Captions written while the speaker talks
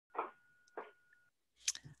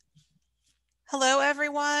Hello,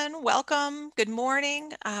 everyone. Welcome. Good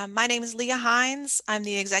morning. My name is Leah Hines. I'm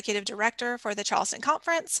the Executive Director for the Charleston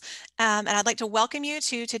Conference, and I'd like to welcome you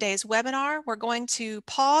to today's webinar. We're going to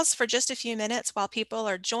pause for just a few minutes while people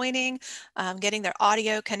are joining, getting their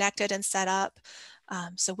audio connected and set up.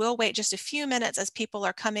 So we'll wait just a few minutes as people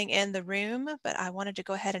are coming in the room, but I wanted to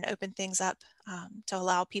go ahead and open things up to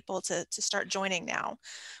allow people to start joining now.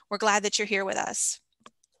 We're glad that you're here with us.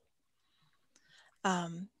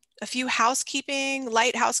 A few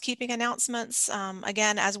light housekeeping announcements.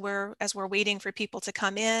 Again, as we're waiting for people to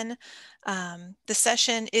come in, the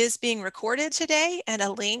session is being recorded today, and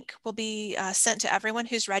a link will be sent to everyone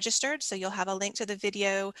who's registered. So you'll have a link to the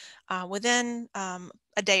video within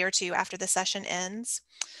a day or two after the session ends.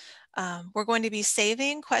 We're going to be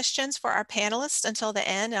saving questions for our panelists until the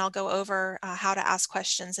end, and I'll go over how to ask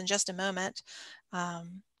questions in just a moment.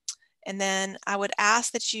 And then I would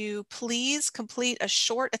ask that you please complete a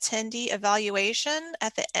short attendee evaluation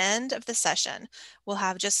at the end of the session. We'll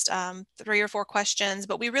have just 3 or 4 questions,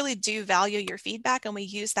 but we really do value your feedback, and we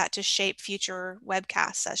use that to shape future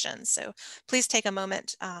webcast sessions. So please take a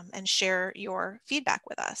moment and share your feedback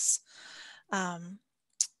with us.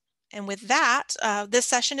 And with that, this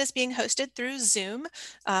session is being hosted through Zoom.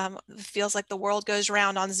 It feels like the world goes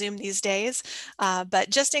round on Zoom these days, but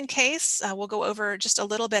just in case, we'll go over just a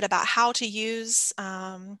little bit about how to use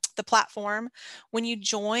the platform. When you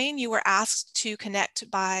join, you were asked to connect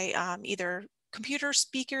by either computer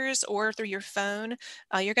speakers or through your phone.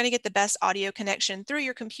 You're going to get the best audio connection through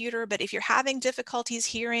your computer, but if you're having difficulties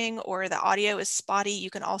hearing or the audio is spotty, you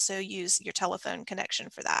can also use your telephone connection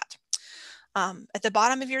for that. At the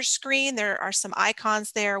bottom of your screen, there are some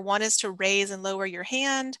icons there. One is to raise and lower your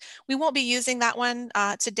hand. We won't be using that one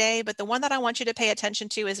today, but the one that I want you to pay attention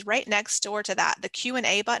to is right next door to that, the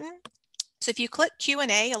Q&A button. So if you click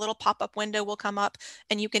Q&A, a little pop-up window will come up,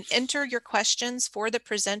 and you can enter your questions for the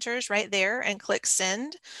presenters right there and click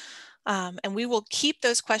send. And we will keep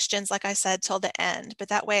those questions, like I said, till the end. But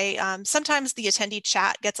that way, sometimes the attendee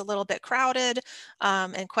chat gets a little bit crowded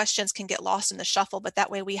and questions can get lost in the shuffle, but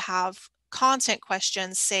that way we have content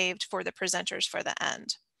questions saved for the presenters for the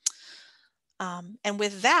end. And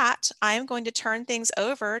with that, I am going to turn things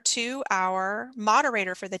over to our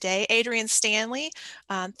moderator for the day, Adrian Stanley.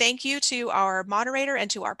 Thank you to our moderator and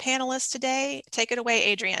to our panelists today. Take it away,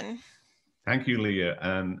 Adrian. Thank you, Leah,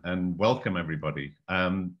 and welcome everybody.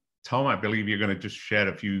 Tom, I believe you're going to just share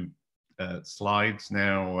a few slides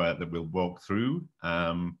now that we'll walk through.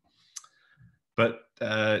 But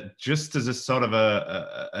just as a sort of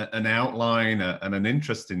an outline and an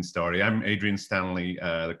interesting story, I'm Adrian Stanley,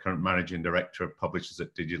 the current Managing Director of Publishers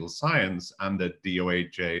at Digital Science and the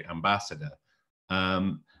DOAJ Ambassador.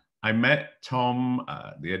 I met Tom,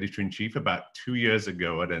 the Editor-in-Chief, about 2 years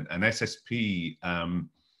ago at an SSP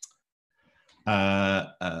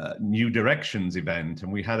New Directions event,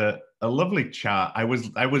 and we had a lovely chat.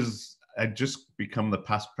 I'd just become the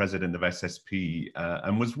past president of SSP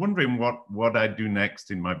and was wondering what I'd do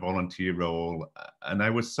next in my volunteer role. And I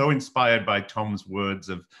was so inspired by Tom's words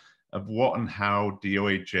of what and how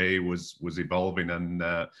DOAJ was evolving and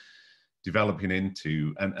developing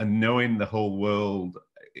into, and knowing the whole world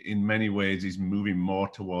in many ways is moving more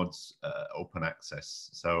towards open access.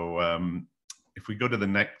 So if we go to the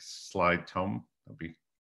next slide, Tom, that'd be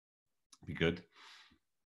good.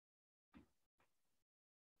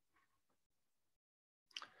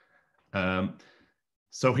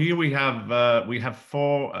 So here we have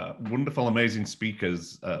 4 wonderful, amazing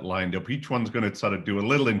speakers lined up. Each one's going to sort of do a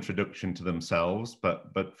little introduction to themselves.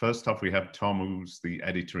 But first off, we have Tom, who's the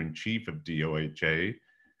Editor-in-Chief of DOAJ.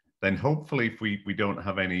 Then hopefully, if we don't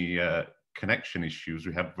have any connection issues,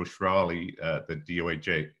 we have Bushrali, the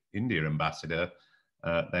DOAJ India Ambassador.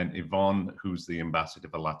 Then Yvonne, who's the Ambassador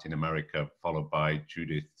for Latin America, followed by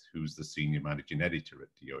Judith, who's the Senior Managing Editor at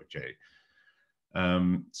DOAJ.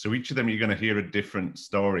 So each of them you're going to hear a different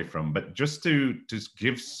story from, but just to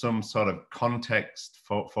give some sort of context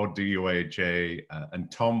for DOAJ,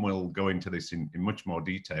 and Tom will go into this in much more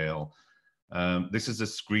detail. This is a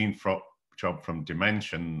screenshot from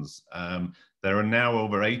Dimensions. There are now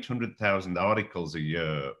over 800,000 articles a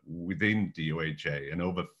year within DOAJ and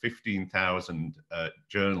over 15,000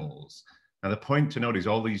 journals. Now the point to note is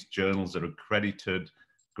all these journals are accredited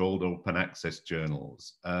Gold Open Access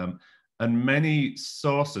journals. And many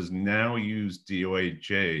sources now use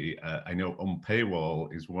DOAJ, I know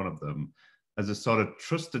Unpaywall is one of them, as a sort of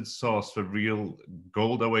trusted source for real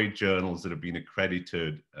Gold OA journals that have been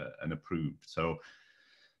accredited and approved. So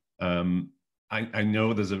I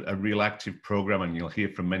know there's a real active program, and you'll hear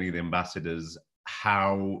from many of the ambassadors,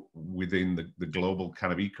 how within the global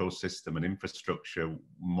kind of ecosystem and infrastructure,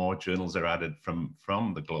 more journals are added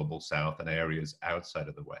from the global south and areas outside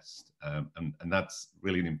of the West. And that's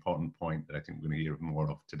really an important point that I think we're going to hear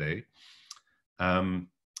more of today.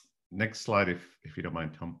 Next slide, if you don't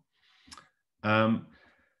mind, Tom.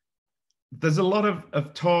 There's a lot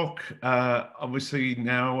of talk, obviously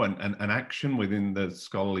now, and action within the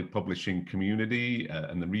scholarly publishing community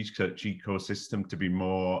and the research ecosystem to be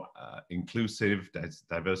more inclusive,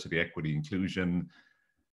 diversity, equity, inclusion.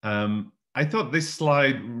 I thought this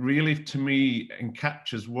slide really, to me,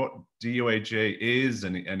 encaptures what DOAJ is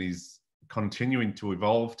and is continuing to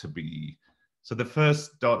evolve to be. So the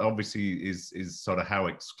first dot, obviously, is sort of how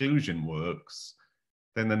exclusion works.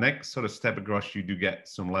 Then the next sort of step across, you do get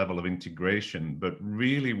some level of integration, but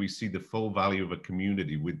really we see the full value of a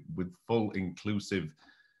community with full inclusive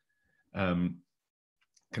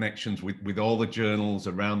connections with all the journals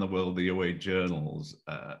around the world, the OA journals.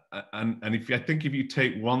 And I think if you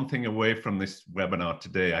take one thing away from this webinar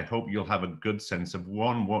today, I hope you'll have a good sense of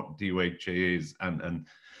one, what DOAJ is,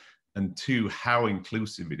 and two, how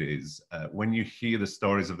inclusive it is. When you hear the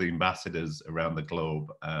stories of the ambassadors around the globe,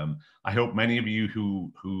 I hope many of you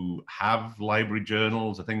who have library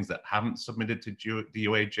journals or things that haven't submitted to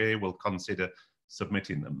DOAJ will consider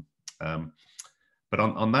submitting them. But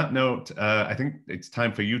on that note, I think it's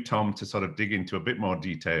time for you, Tom, to sort of dig into a bit more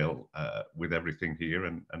detail with everything here,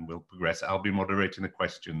 and we'll progress. I'll be moderating the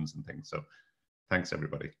questions and things. So thanks,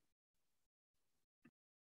 everybody.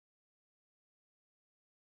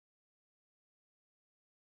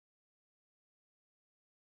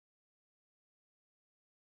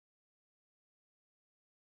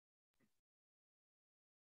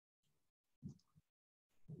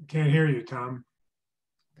 Can't hear you, Tom.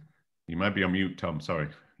 You might be on mute, Tom, sorry.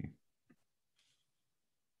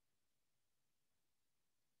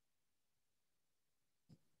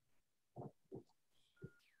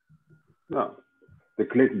 No, the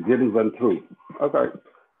click didn't went through. Okay,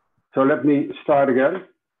 so let me start again.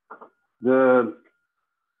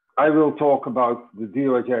 I will talk about the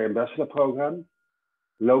DOAJ Ambassador Program,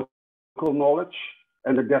 local knowledge,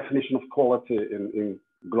 and the definition of quality in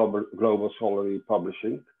global scholarly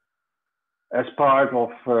publishing as part of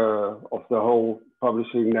the whole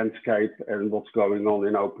publishing landscape and what's going on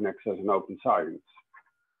in open access and open science.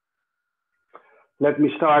 Let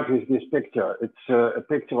me start with this picture. It's a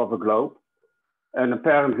picture of a globe, and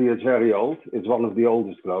apparently it's very old. It's one of the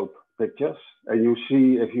oldest globe pictures. And you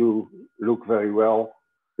see, if you look very well,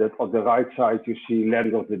 that on the right side you see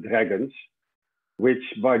Land of the Dragons, which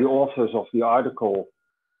by the authors of the article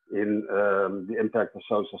in the Impact of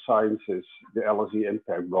Social Sciences, the LSE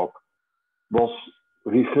Impact Block, was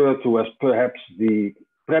referred to as perhaps the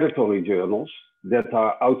predatory journals that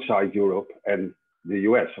are outside Europe and the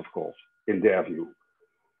US, of course, in their view.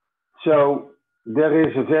 So there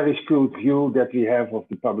is a very skewed view that we have of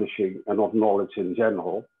the publishing and of knowledge in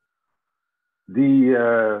general.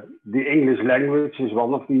 The English language is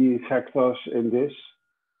one of the factors in this.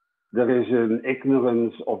 There is an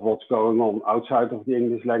ignorance of what's going on outside of the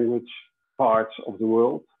English language parts of the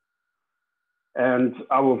world. And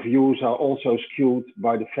our views are also skewed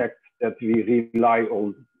by the fact that we rely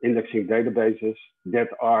on indexing databases that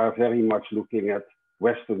are very much looking at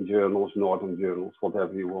Western journals, Northern journals,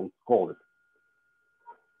 whatever you want to call it.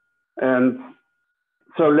 And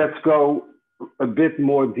so let's go a bit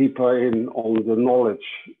more deeper in on the knowledge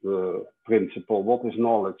principle. What is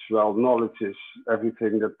knowledge? Well, knowledge is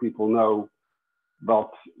everything that people know,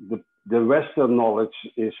 but the Western knowledge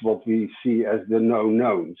is what we see as the known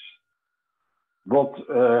knowns. What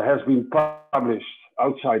has been published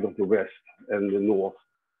outside of the West and the North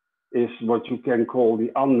is what you can call the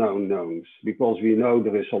unknown knowns, because we know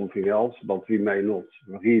there is something else, but we may not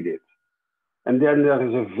read it. And then there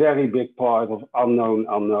is a very big part of unknown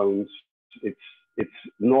unknowns. It's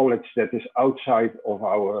knowledge that is outside of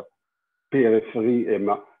our periphery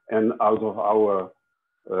and out of our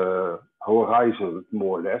horizon,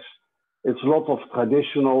 more or less. It's a lot of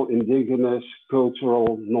traditional, indigenous,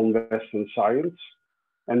 cultural, non-Western science.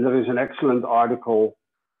 And there is an excellent article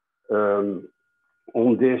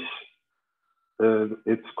on this.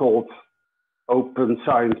 It's called Open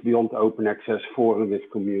Science Beyond Open Access Forum with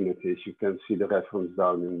Communities. You can see the reference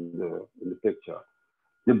down in the picture.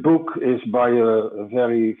 The book is by a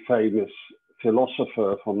very famous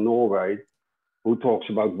philosopher from Norway who talks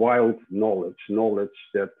about wild knowledge, knowledge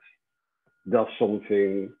that does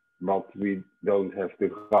something, but we don't have the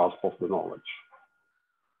grasp of the knowledge.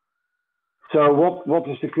 So what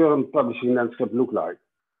does the current publishing landscape look like?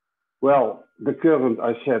 Well, the current,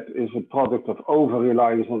 I said, is a product of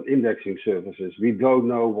over-reliance on indexing services. We don't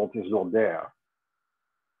know what is not there.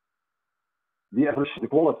 the evolution of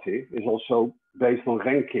quality is also based on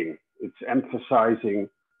ranking. It's emphasizing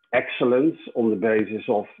excellence on the basis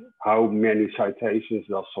of how many citations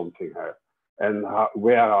does something have and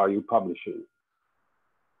where are you publishing.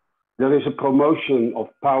 There is a promotion of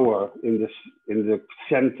power in the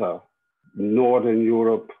center, Northern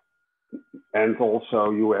Europe, and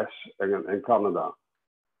also US and Canada.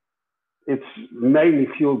 It's mainly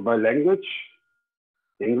fueled by language,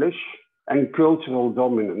 English, and cultural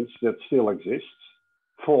dominance that still exists,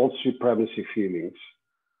 false supremacy feelings.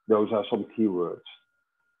 Those are some keywords.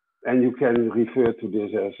 And you can refer to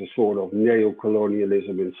this as a sort of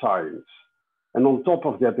neo-colonialism in science. And on top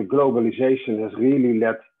of that, the globalization has really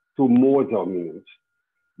led to more dominance,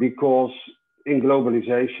 because in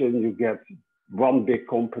globalization, you get one big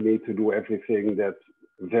company to do everything that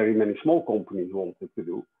very many small companies wanted to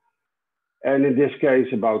do. And in this case,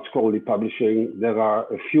 about scholarly publishing, there are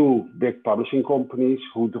a few big publishing companies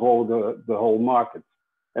who draw the whole market,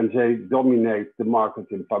 and they dominate the market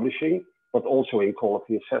in publishing, but also in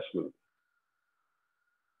quality assessment.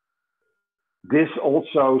 This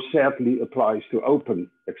also sadly applies to open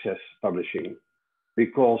access publishing,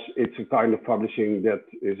 because it's a kind of publishing that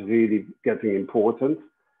is really getting important,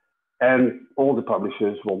 and all the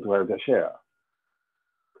publishers want to have their share.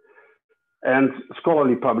 And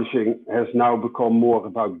scholarly publishing has now become more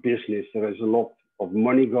about business. There is a lot of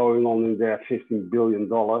money going on in there. $15 billion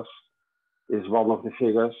is one of the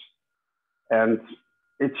figures. And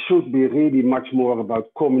it should be really much more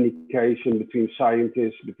about communication between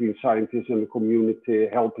scientists and the community,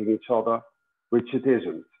 helping each other, which it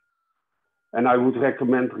isn't. And I would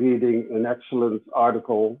recommend reading an excellent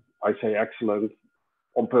article, I say excellent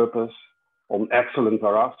on purpose, on Excellent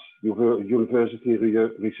Are Us, University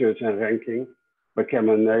Research and Ranking, by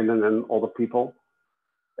Cameron Neylon and other people.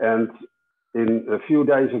 And a few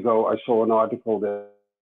days ago, I saw an article that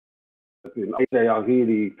they are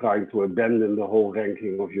really trying to abandon the whole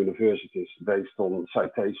ranking of universities based on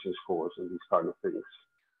citation scores and these kind of things.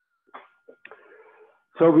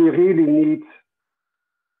 So we really need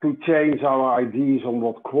to change our ideas on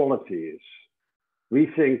what quality is. We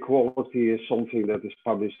think quality is something that is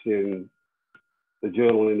published in a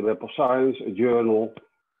journal in the Web of Science, a journal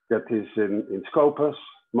that is in Scopus.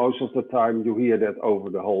 Most of the time you hear that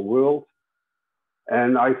over the whole world.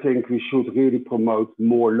 And I think we should really promote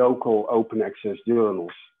more local open access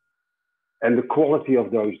journals. And the quality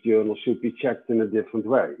of those journals should be checked in a different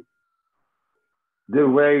way. The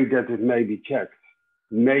way that it may be checked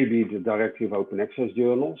may be the Directive Open Access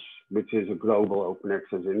Journals, which is a global open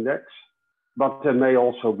access index, but there may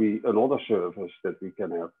also be another service that we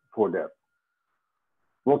can have for that.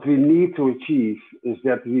 What we need to achieve is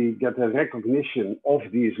that we get a recognition of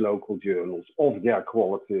these local journals, of their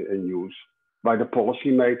quality and use by the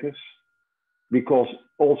policymakers, because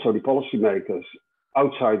also the policymakers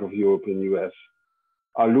outside of Europe and US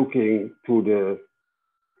are looking to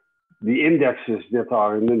the indexes that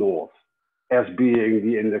are in the north as being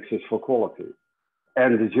the indexes for quality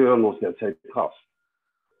and the journals that they trust.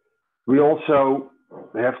 We also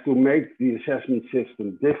have to make the assessment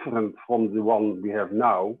system different from the one we have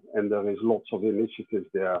now, and there is lots of initiatives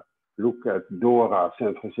there. Look at DORA,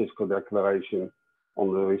 San Francisco Declaration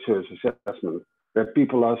on the Research Assessment, where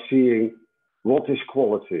people are seeing what is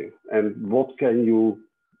quality and what can you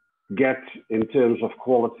get in terms of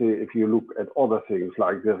quality if you look at other things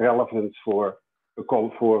like the relevance for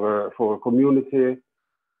a community,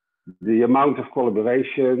 the amount of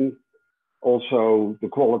collaboration, also the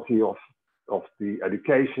quality of the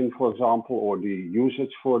education, for example, or the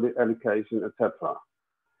usage for the education, etc.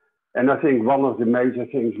 And I think one of the major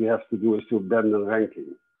things we have to do is to abandon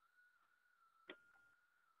ranking.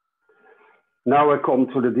 Now I come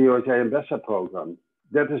to the DOAJ Ambassador Program.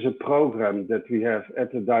 That is a program that we have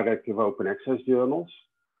at the Directive Open Access Journals,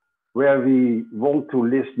 where we want to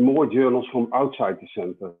list more journals from outside the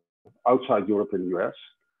center, outside Europe and US,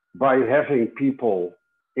 by having people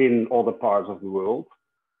in other parts of the world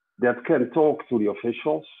that can talk to the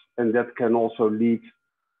officials and that can also lead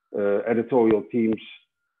editorial teams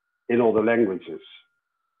in other languages,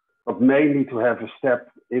 but mainly to have a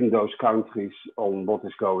step in those countries on what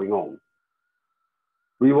is going on.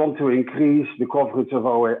 We want to increase the coverage of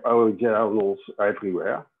our journals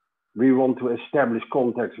everywhere. We want to establish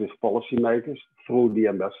contacts with policymakers through the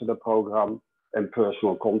Ambassador Program and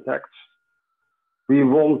personal contacts. We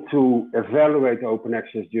want to evaluate open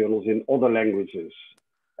access journals in other languages.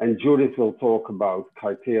 And Judith will talk about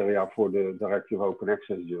criteria for the Directive Open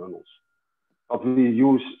Access Journals. But we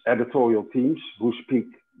use editorial teams who speak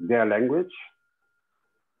their language.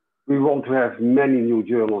 We want to have many new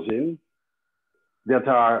journals in that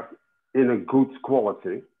are in a good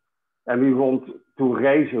quality. And we want to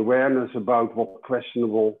raise awareness about what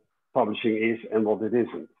questionable publishing is and what it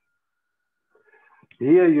isn't.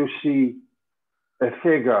 Here you see a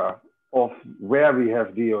figure of where we have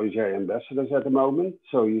DOAJ ambassadors at the moment.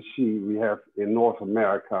 So you see we have in North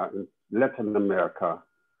America, in Latin America,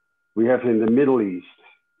 we have in the Middle East,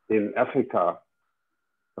 in Africa,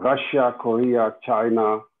 Russia, Korea,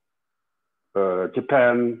 China,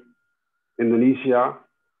 Japan, Indonesia.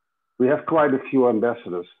 We have quite a few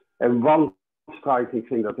ambassadors. And one striking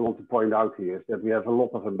thing that I want to point out here is that we have a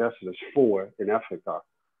lot of ambassadors, 4 in Africa,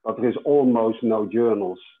 but there is almost no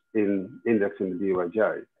journals indexed in the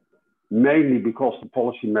DOAJ, mainly because the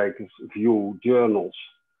policymakers view journals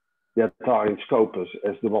that are in Scopus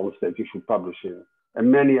as the ones that you should publish in.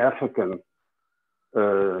 And many African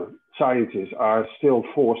scientists are still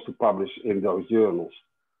forced to publish in those journals.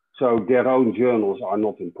 So their own journals are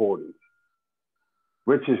not important,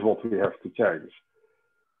 which is what we have to change.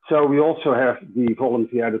 So we also have the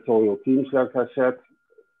volunteer editorial teams, like I said.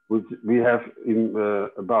 We have in,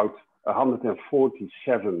 about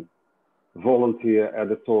 147 volunteer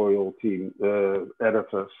editorial team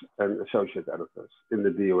editors and associate editors in the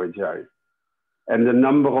DOAJ. And the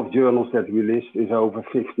number of journals that we list is over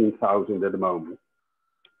 15,000 at the moment.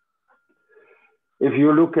 If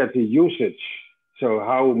you look at the usage, so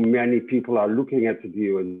how many people are looking at the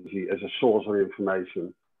DOAJ as a source of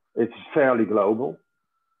information, it's fairly global.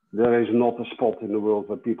 There is not a spot in the world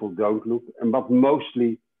where people don't look, but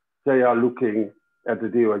mostly they are looking at the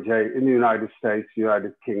DOAJ in the United States,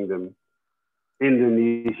 United Kingdom,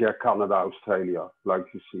 Indonesia, Canada, Australia, like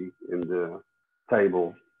you see in the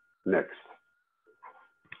table next.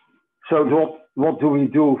 So what do we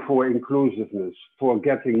do for inclusiveness, for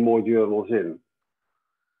getting more journals in?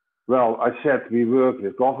 Well, I said we work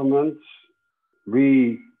with governments.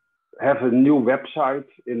 We have a new website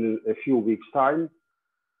in a few weeks' time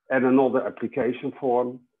and another application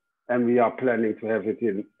form. And we are planning to have it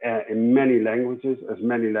in many languages, as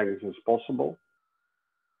many languages as possible.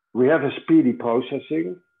 We have a speedy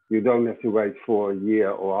processing. You don't have to wait for a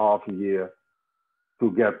year or half a year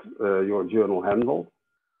to get your journal handled.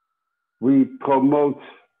 We promote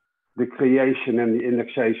the creation and the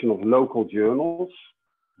indexation of local journals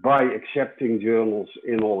by accepting journals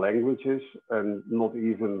in all languages and not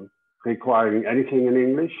even requiring anything in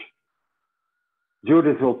English.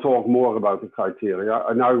 Judith will talk more about the criteria,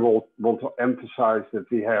 and I will want to emphasize that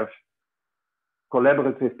we have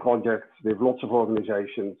collaborative projects with lots of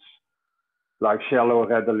organizations like Shallow,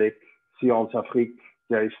 Redelic, Science Afrique,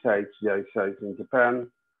 J-States in Japan.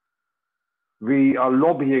 We are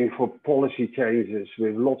lobbying for policy changes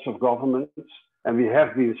with lots of governments, and we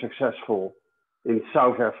have been successful in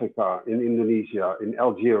South Africa, in Indonesia, in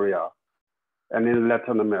Algeria, and in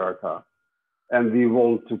Latin America. And we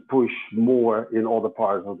want to push more in other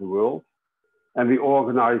parts of the world. And we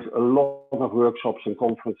organize a lot of workshops and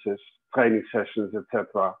conferences, training sessions,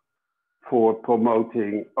 etc., for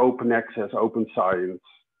promoting open access, open science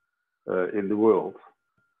in the world.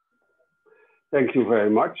 Thank you very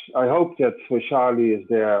much. I hope that Charlie is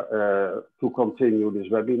there to continue this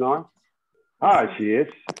webinar. Ah, she is.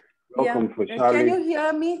 Welcome, yeah. Charlie. Can you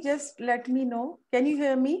hear me? Just let me know. Can you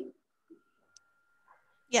hear me?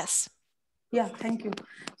 Yes. Yeah, thank you.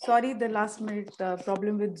 Sorry, the last minute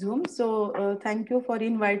problem with Zoom. So thank you for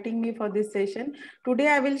inviting me for this session. Today,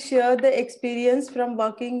 I will share the experience from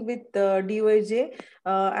working with DOAJ.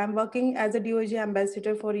 I'm working as a DOAJ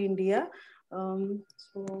ambassador for India.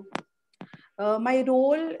 My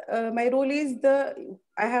role is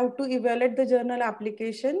I have to evaluate the journal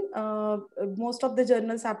application. Most of the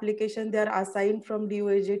journals application, they are assigned from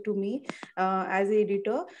DOAJ to me as an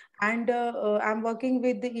editor. And I'm working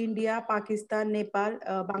with the India, Pakistan, Nepal,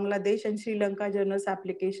 Bangladesh, and Sri Lanka journals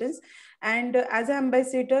applications. And as an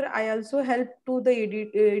ambassador, I also help to the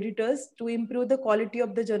editors to improve the quality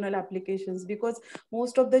of the journal applications, because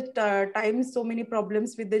most of the times so many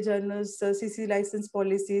problems with the journals, CC license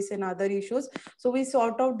policies and other issues. So we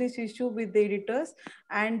sort out this issue with the editors.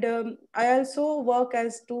 And I also work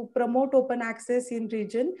as to promote open access in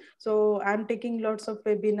region. So I'm taking lots of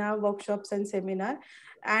webinar, workshops and seminar.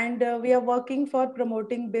 And we are working for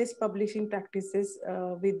promoting best publishing practices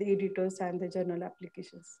with the editors and the journal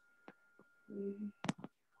applications.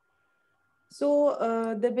 So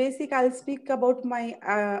the basic, I'll speak about my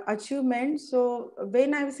achievements. So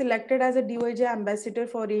when I was selected as a DOAJ ambassador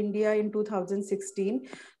for India in 2016,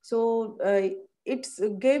 so it's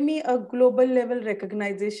gave me a global level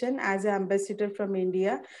recognition as an ambassador from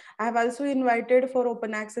India. I have also invited for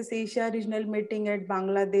Open Access Asia regional meeting at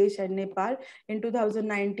Bangladesh and Nepal in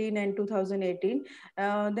 2019 and 2018.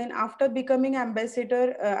 Then after becoming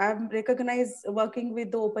ambassador, I'm recognized working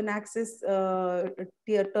with the Open Access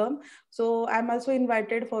tier term. So I'm also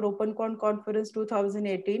invited for OpenCon conference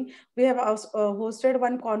 2018. We have also, hosted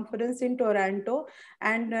one conference in Toronto,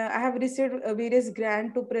 and I have received various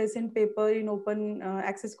grant to present paper in Open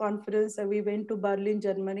Access conference. We went to Berlin,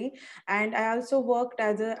 Germany, and I also worked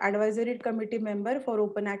as an advisory committee member for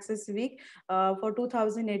Open Access Week for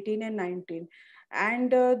 2018 and 19.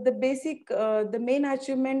 And the main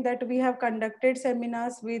achievement that we have conducted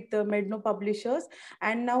seminars with Medno publishers,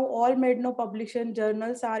 and now all Medno publication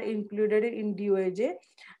journals are included in DOAJ.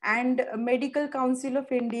 And Medical Council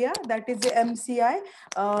of India, that is the MCI,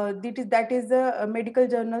 that is the Medical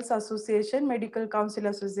Journals Association, Medical Council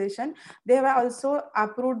Association. They have also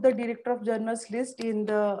approved the Director of Journals list in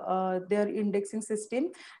their indexing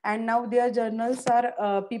system, and now their journals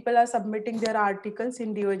are people are submitting their articles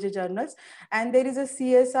in DOAJ journals. And there is a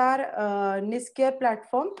CSR NISCARE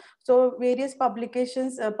platform, so various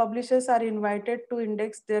publications publishers are invited to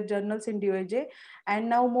index their journals in DOAJ, and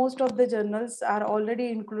now most of the journals are already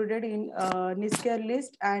included in NISCARE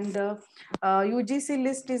list, and UGC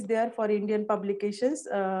list is there for Indian publications,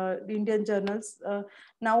 Indian journals.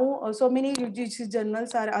 Now so many UGC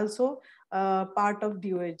journals are also part of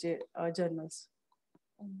DOAJ journals.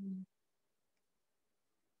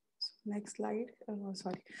 Next slide.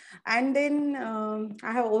 Sorry. And then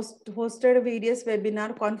I have hosted various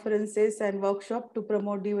webinar conferences and workshop to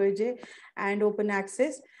promote DOAJ and open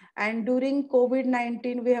access. And during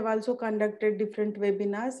COVID-19, we have also conducted different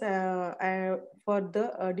webinars for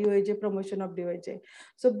the DOAJ, promotion of DOAJ.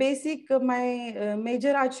 So my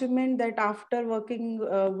major achievement that after working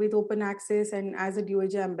with open access and as a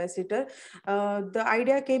DOAJ ambassador, the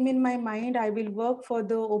idea came in my mind, I will work for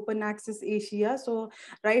the Open Access Asia. So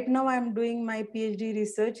right now I'm doing my PhD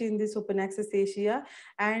research in this Open Access Asia,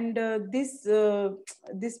 and this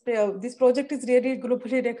project is really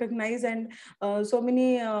globally recognized, and so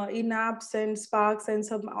many INAPs and Sparks and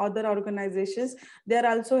some other organizations, they're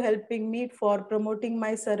also helping me for promoting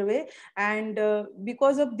my survey. And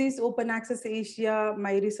because of this Open Access Asia,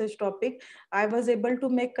 my research topic, I was able to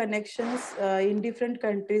make connections in different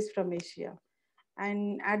countries from Asia.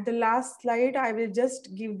 And at the last slide, I will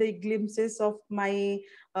just give the glimpses of my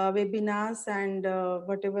webinars and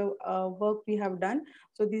whatever work we have done.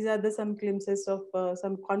 So these are some glimpses of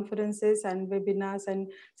some conferences and webinars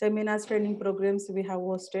and seminars, training programs we have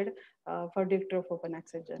hosted for Director of Open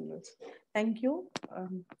Access Journals. Thank you,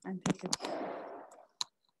 and thank you.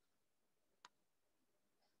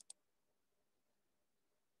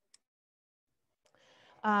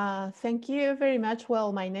 Thank you very much.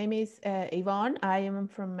 Well, my name is Yvonne. I am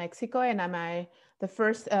from Mexico, and I'm the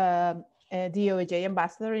first DOAJ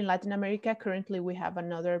ambassador in Latin America. Currently, we have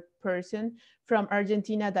another person from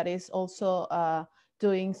Argentina that is also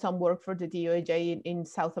doing some work for the DOAJ in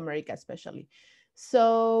South America, especially.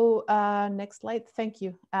 So next slide. Thank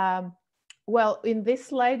you. Well, in this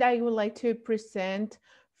slide, I would like to present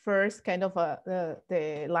first kind of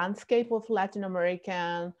the landscape of Latin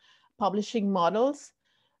American publishing models.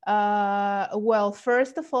 Well,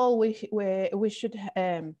 first of all, we should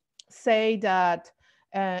say that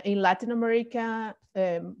in Latin America,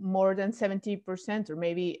 more than 70% or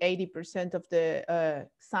maybe 80% of the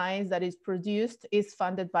science that is produced is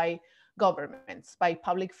funded by governments, by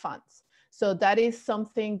public funds. So that is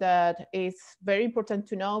something that is very important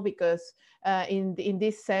to know, because in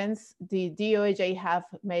this sense, the DOAJ have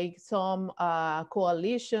made some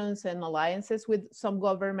coalitions and alliances with some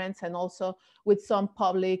governments and also with some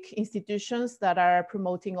public institutions that are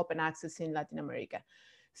promoting open access in Latin America.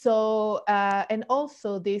 So, and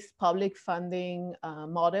also this public funding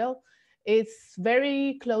model is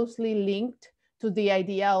very closely linked to the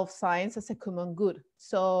idea of science as a common good.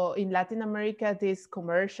 So in Latin America, these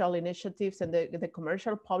commercial initiatives and the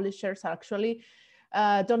commercial publishers actually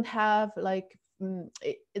don't have like,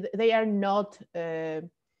 they are not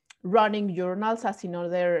running journals as in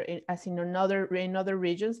other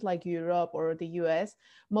regions like Europe or the US.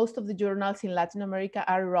 Most of the journals in Latin America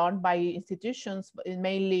are run by institutions,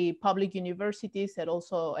 mainly public universities, and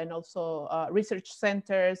also research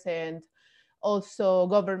centers and also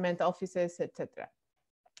government offices, etc.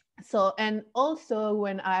 So, and also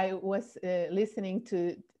when I was listening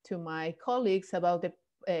to my colleagues about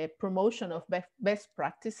the promotion of best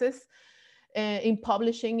practices, in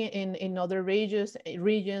publishing in other regions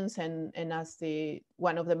and as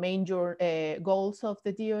one of the main goals of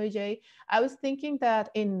the DOAJ, I was thinking that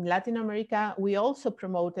in Latin America, we also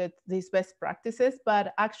promoted these best practices,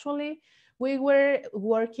 but actually we were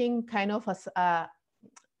working kind of as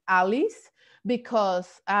allies,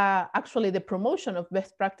 because actually the promotion of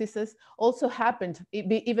best practices also happened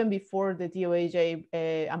even before the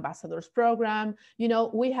DOAJ ambassadors program. You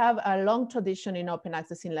know, we have a long tradition in open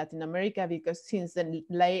access in Latin America, because since the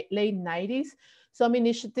late 90s, some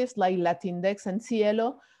initiatives like Latindex and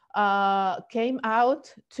Cielo came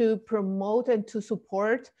out to promote and to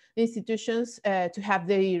support institutions to have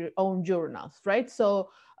their own journals, right?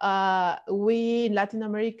 So we in Latin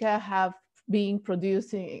America have been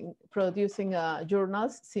producing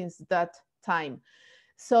journals since that time.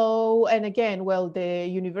 So, and again, well, the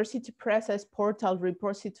university presses, portal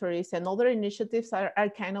repositories, and other initiatives are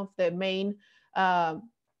kind of the main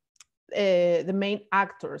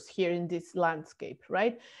actors here in this landscape,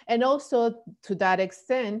 right? And also to that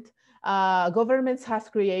extent, governments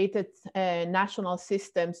have created national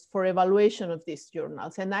systems for evaluation of these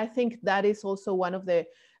journals. And I think that is also one of the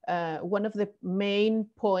main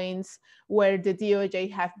points where the DOAJ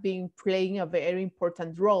have been playing a very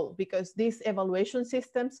important role, because these evaluation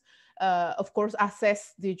systems, of course,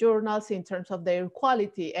 assess the journals in terms of their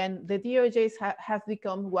quality, and the DOAJs have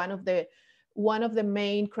become one of the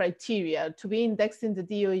main criteria to be indexed in the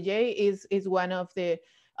DOAJ is one of the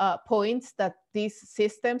points that these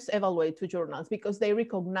systems evaluate to journals, because they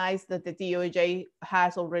recognize that the DOAJ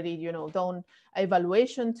has already, you know, done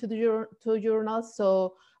evaluation to journals.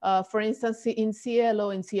 So, for instance, in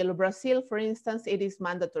Cielo Brazil, for instance, it is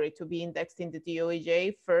mandatory to be indexed in the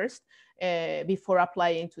DOAJ first before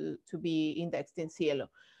applying to be indexed in Cielo.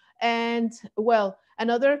 And well,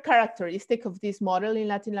 another characteristic of this model in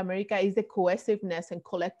Latin America is the cohesiveness and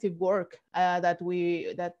collective work that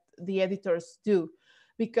the editors do.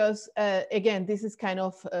 Because again, this is kind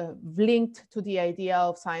of linked to the idea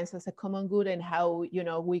of science as a common good, and how, you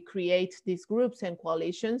know, we create these groups and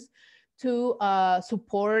coalitions to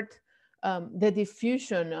support the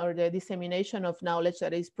diffusion or the dissemination of knowledge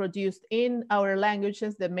that is produced in our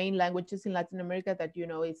languages, the main languages in Latin America that, you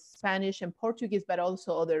know, is Spanish and Portuguese, but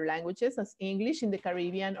also other languages as English in the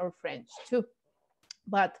Caribbean or French too.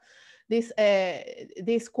 But this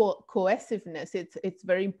cohesiveness, it's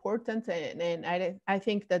very important, and I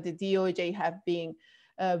think that the DOAJ have been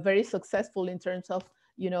very successful in terms of,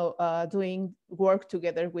 you know, doing work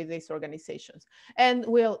together with these organizations. And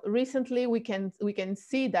well, recently we can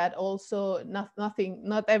see that also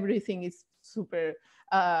not everything is super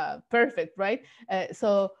perfect, right?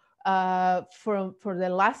 So for the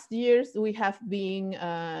last years, we have been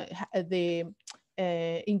the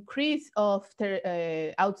increase of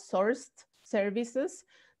outsourced services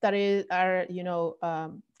that are, you know,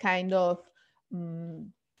 kind of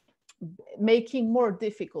making more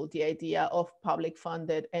difficult the idea of public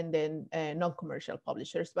funded and then non-commercial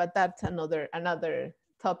publishers. But that's another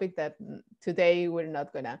topic that today we're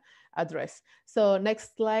not going to address. So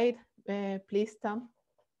next slide, please, Tom.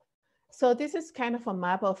 So this is kind of a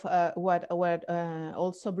map of what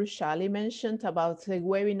also Bruciali mentioned about the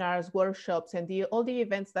webinars, workshops, and all the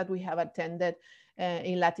events that we have attended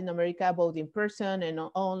in Latin America, both in person and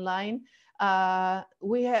online.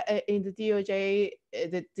 We in the DOJ,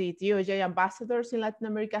 the DOJ ambassadors in Latin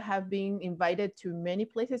America have been invited to many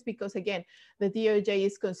places, because again, the DOJ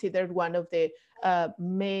is considered one of the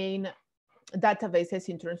main databases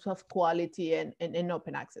in terms of quality and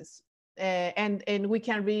open access. And we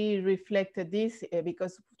can really reflect this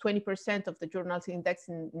because 20% of the journals indexed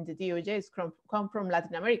in the DOJ come from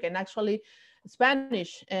Latin America, and actually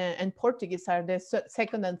Spanish and Portuguese are the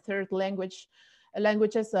second and third languages in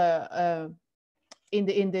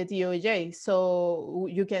the DOJ. So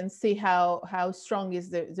you can see how strong is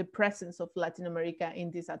the presence of Latin America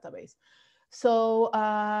in this database. So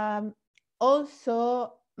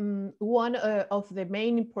also, one of the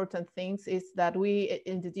main important things is that we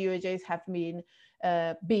in the DOJs have been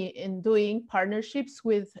doing partnerships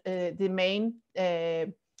with the main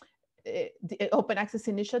the open access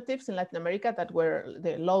initiatives in Latin America that were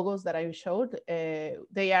the logos that I showed.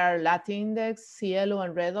 They are Latindex, Cielo,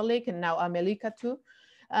 and Redalyc, and now Amelica too.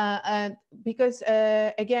 And because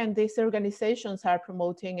again, these organizations are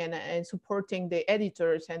promoting and supporting the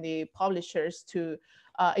editors and the publishers to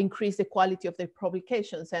increase the quality of their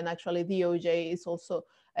publications. And actually DOJ is also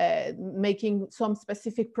making some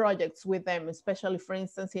specific projects with them, especially for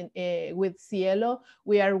instance with Cielo.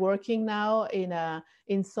 We are working now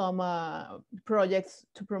in some projects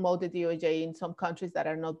to promote the DOJ in some countries that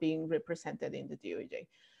are not being represented in the DOJ.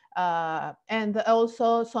 And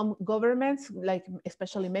also some governments, like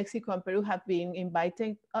especially Mexico and Peru, have been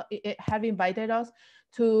invited us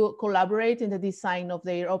to collaborate in the design of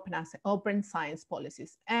their open science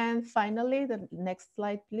policies. And finally, the next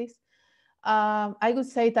slide, please. I would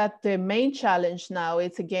say that the main challenge now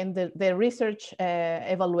is again the research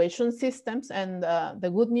evaluation systems, and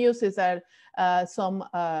the good news is that some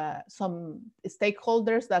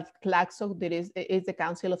stakeholders, that CLACSO, that is the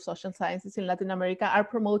Council of Social Sciences in Latin America, are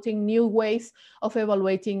promoting new ways of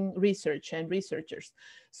evaluating research and researchers.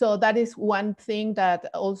 So that is one thing that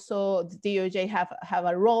also the DOJ have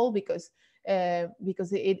a role, because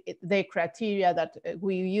the criteria that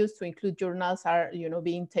we use to include journals are,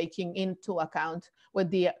 being taken into account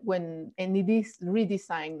when any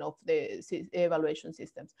redesign of the evaluation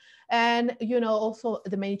systems. And also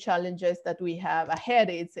the main challenges that we have ahead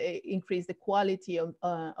is increase the quality of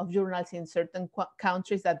journals in certain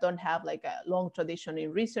countries that don't have like a long tradition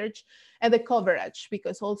in research, and the coverage,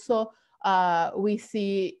 because also we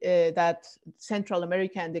see that Central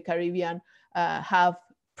America and the Caribbean have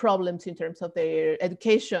problems in terms of their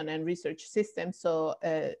education and research systems. So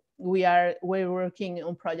we're working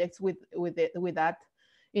on projects with that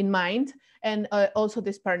in mind. And also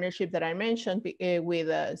this partnership that I mentioned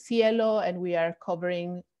with Cielo, and we are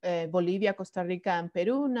covering Bolivia, Costa Rica, and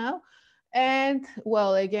Peru now. And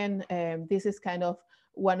well, again, this is kind of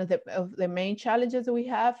one of the main challenges that we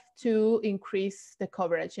have to increase the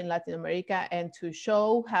coverage in Latin America, and to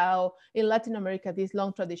show how in Latin America this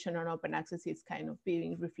long tradition on open access is kind of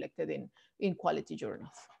being reflected in quality journals.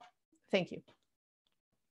 Thank you.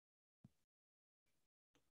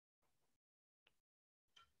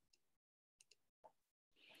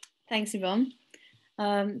 Thanks, Yvonne.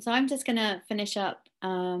 So I'm just going to finish up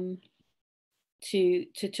to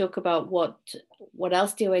talk about what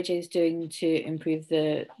else DOAJ is doing to improve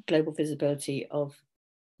the global visibility of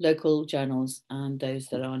local journals and those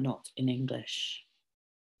that are not in English.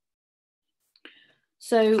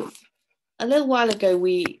 So a little while ago,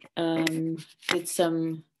 we did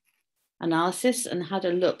some analysis and had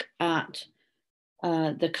a look at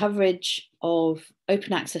the coverage of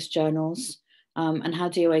open access journals and how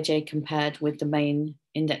DOAJ compared with the main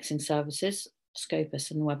indexing services, Scopus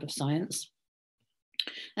and Web of Science.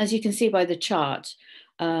 As you can see by the chart,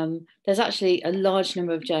 there's actually a large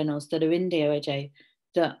number of journals that are in DOAJ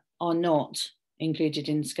that are not included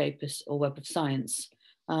in Scopus or Web of Science.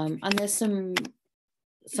 And there's some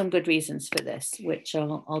good reasons for this, which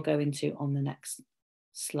I'll go into on the next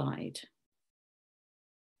slide.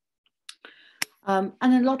 And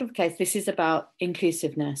in a lot of cases, this is about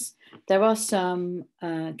inclusiveness. There are some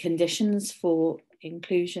conditions for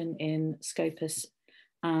inclusion in Scopus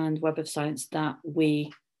and Web of Science that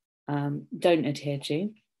we don't adhere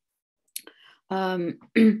to.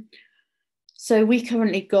 So we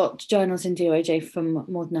currently got journals in DOAJ from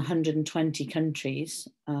more than 120 countries.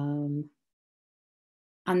 And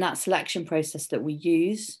that selection process that we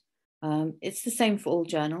use, it's the same for all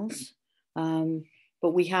journals.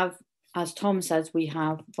 But we have, as Tom says, we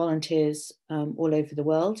have volunteers all over the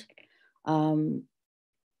world. And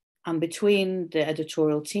between the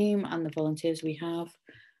editorial team and the volunteers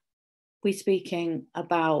we're speaking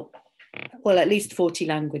about, well, at least 40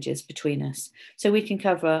 languages between us. So we can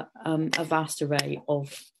cover a vast array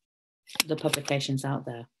of the publications out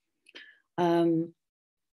there. To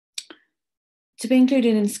be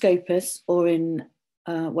included in Scopus or in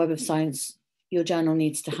Web of Science, your journal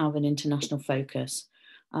needs to have an international focus.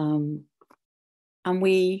 And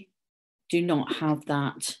we do not have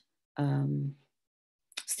that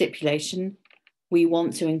stipulation. We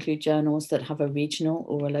want to include journals that have a regional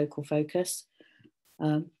or a local focus.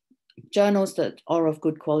 Journals that are of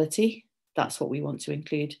good quality, that's what we want to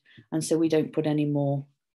include. And so we don't put any more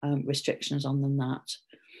restrictions on than that.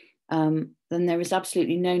 Then there is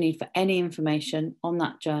absolutely no need for any information on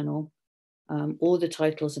that journal. All the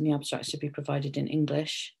titles and the abstracts should be provided in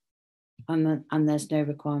English. And there's no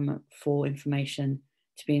requirement for information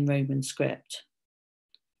to be in Roman script.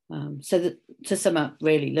 So that, to sum up,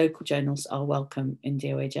 really, local journals are welcome in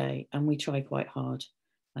DOAJ, and we try quite hard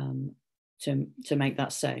to make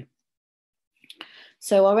that so.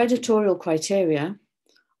 So our editorial criteria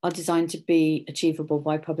are designed to be achievable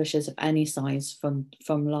by publishers of any size, from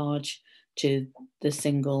large to the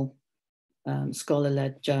single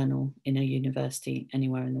scholar-led journal in a university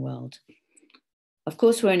anywhere in the world. Of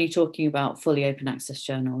course, we're only talking about fully open access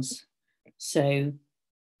journals. So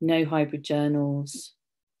no hybrid journals,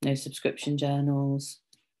 no subscription journals,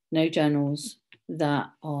 no journals that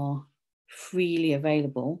are freely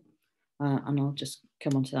available. And I'll just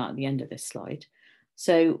come on to that at the end of this slide.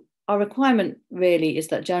 So our requirement really is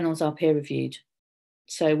that journals are peer reviewed.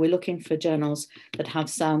 So we're looking for journals that have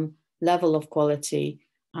some level of quality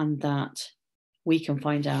and that we can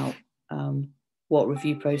find out what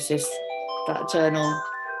review process that journal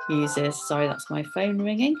uses. Sorry, that's my phone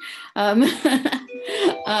ringing.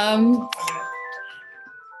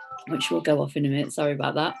 Which will go off in a minute, sorry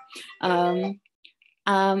about that.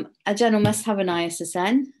 A journal must have an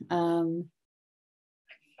ISSN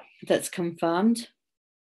that's confirmed.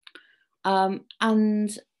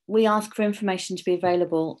 And we ask for information to be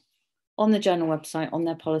available on the journal website, on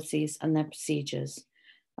their policies and their procedures.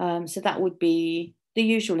 So that would be the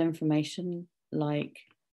usual information like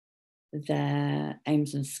their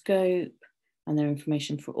aims and scope and their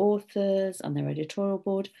information for authors and their editorial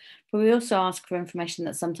board. But we also ask for information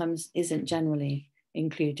that sometimes isn't generally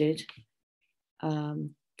included,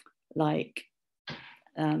 like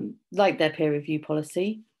their peer review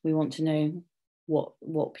policy. We want to know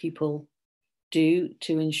what people do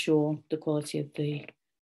to ensure the quality of the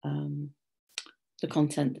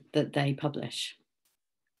content that they publish.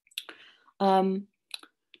 And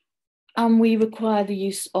we require the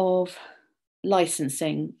use of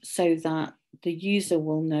licensing so that the user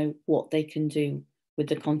will know what they can do with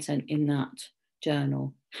the content in that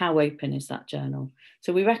journal. How open is that journal?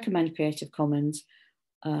 So we recommend Creative Commons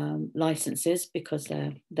licenses because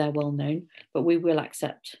they're well known, but we will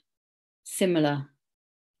accept similar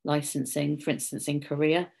licensing. For instance, in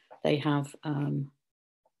Korea, they have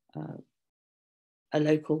a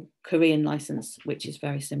local Korean license, which is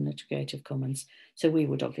very similar to Creative Commons. So we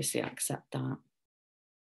would obviously accept that.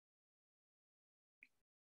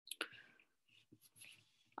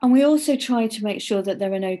 And we also try to make sure that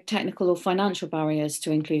there are no technical or financial barriers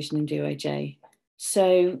to inclusion in DOAJ.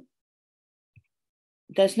 So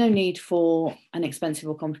there's no need for an expensive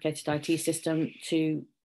or complicated IT system to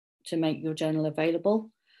make your journal available.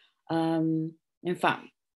 In fact,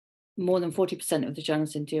 more than 40% of the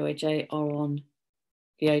journals in DOAJ are on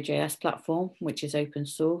the OJS platform, which is open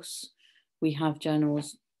source. We have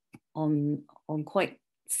journals on quite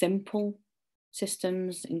simple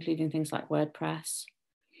systems, including things like WordPress.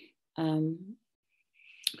 And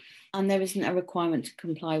there isn't a requirement to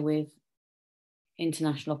comply with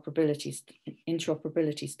international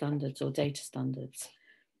interoperability standards or data standards.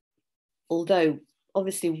 Although,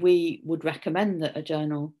 obviously, we would recommend that a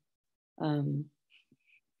journal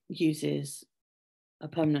uses a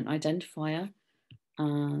permanent identifier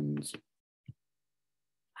and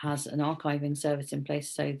has an archiving service in place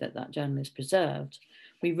so that that journal is preserved.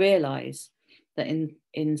 We realise that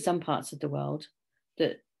in some parts of the world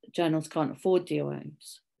that journals can't afford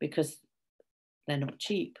DOMs because they're not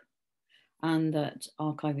cheap, and that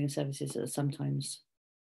archiving services are sometimes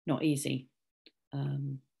not easy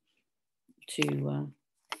to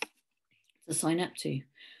sign up to.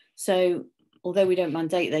 So although we don't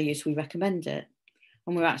mandate their use, we recommend it.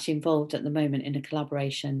 And we're actually involved at the moment in a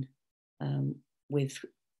collaboration with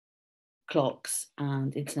CLOCKSS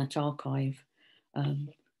and Internet Archive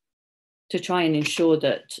to try and ensure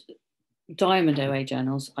that Diamond OA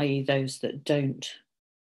journals, i.e. those that don't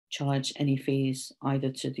charge any fees either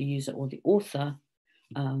to the user or the author,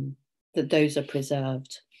 that those are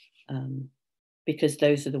preserved because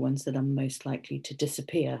those are the ones that are most likely to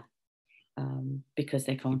disappear because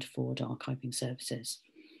they can't afford archiving services.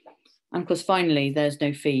 And of course, finally, there's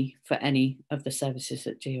no fee for any of the services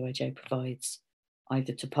that DOAJ provides,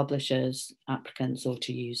 either to publishers, applicants, or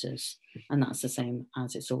to users. And that's the same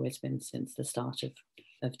as it's always been since the start of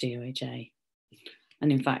DOAJ.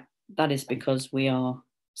 And in fact, that is because we are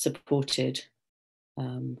supported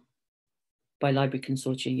by Library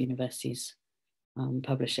Consortia universities,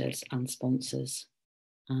 publishers and sponsors.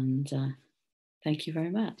 And thank you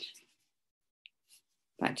very much.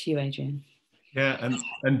 Back to you, Adrian. Yeah,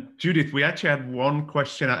 and Judith, we actually had one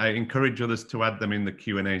question. I encourage others to add them in the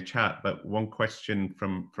Q&A chat, but one question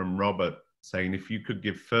from Robert saying if you could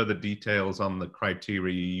give further details on the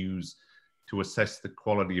criteria you use to assess the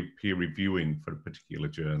quality of peer reviewing for a particular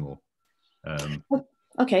journal.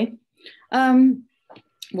 Okay. Well,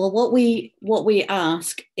 what we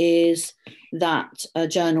ask is that a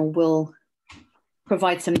journal will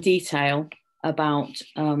provide some detail about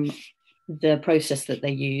the process that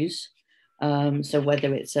they use. So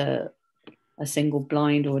whether it's a single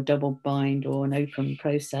blind or a double blind or an open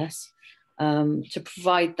process, to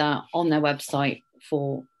provide that on their website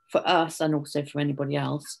for us and also for anybody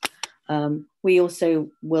else. We also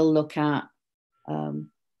will look at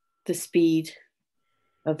the speed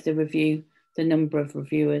of the review, the number of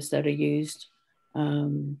reviewers that are used.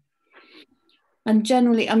 And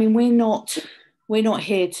generally, I mean, we're not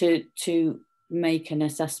here to make an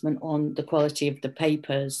assessment on the quality of the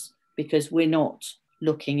papers, because we're not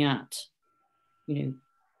looking at,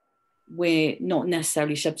 we're not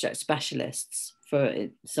necessarily subject specialists for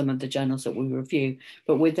some of the journals that we review,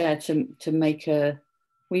 but we're there to make a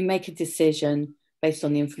decision based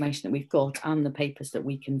on the information that we've got and the papers that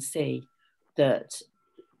we can see, that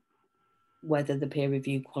whether the peer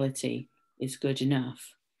review quality is good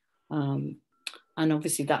enough. And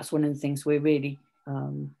obviously that's one of the things we're really,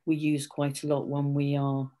 we use quite a lot when we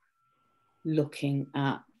are looking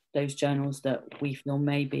at those journals that we feel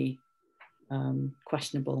may be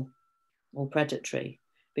questionable or predatory,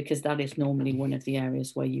 because that is normally one of the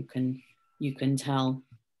areas where you can tell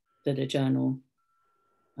that a journal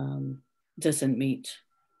doesn't meet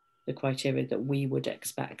the criteria that we would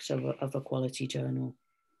expect of a quality journal.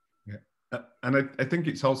 Yeah, and I think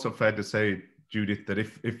it's also fair to say, Judith, that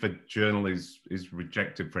if a journal is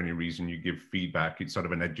rejected for any reason, you give feedback. It's sort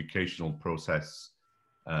of an educational process,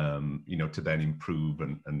 you know, to then improve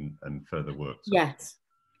and further work. So. Yes.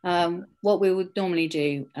 What we would normally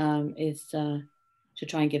do is to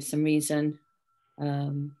try and give some reason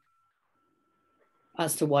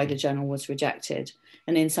as to why the journal was rejected.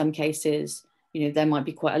 And in some cases, you know, there might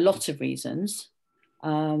be quite a lot of reasons,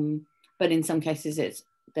 but in some cases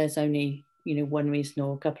there's only, you know, one reason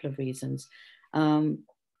or a couple of reasons. And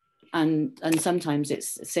sometimes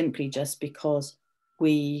it's simply just because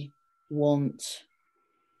we want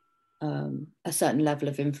a certain level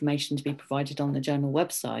of information to be provided on the journal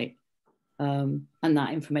website, and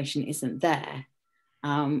that information isn't there.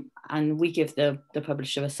 And we give the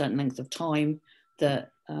publisher a certain length of time to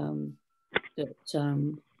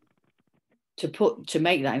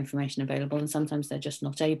make that information available, and sometimes they're just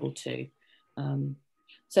not able to.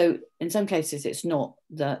 So in some cases, it's not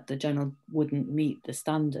that the journal wouldn't meet the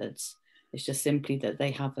standards. It's just simply that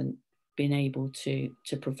they haven't been able to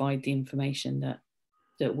provide the information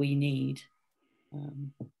that we need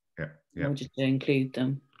in order to include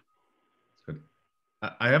them. Good.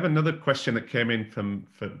 I have another question that came in from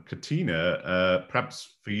Katina,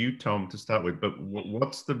 perhaps for you, Tom, to start with, but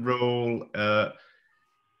what's the role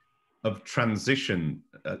of transition?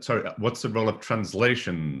 What's the role of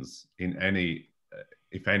translations in any,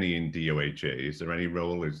 if any, in DOAJ? Is there any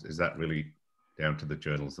role? Is that really down to the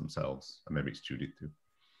journals themselves? And maybe it's Judith too.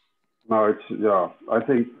 No, it's, yeah, I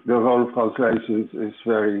think the role of translations is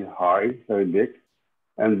very high, very big.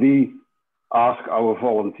 And we ask our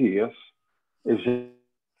volunteers if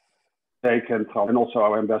they can, and also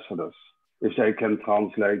our ambassadors, if they can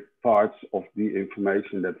translate parts of the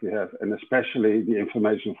information that we have, and especially the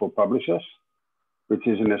information for publishers, which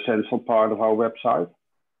is an essential part of our website.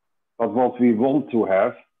 But what we want to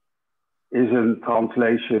have is a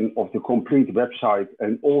translation of the complete website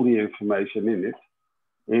and all the information in it,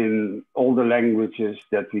 in all the languages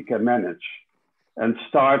that we can manage. And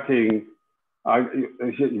starting,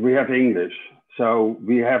 we have English, so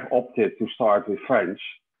we have opted to start with French,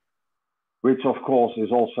 which of course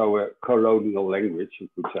is also a colonial language, you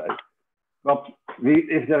could say. But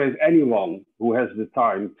if there is anyone who has the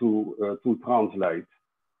time to translate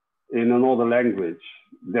in another language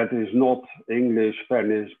that is not English,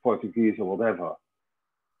 Spanish, Portuguese, or whatever,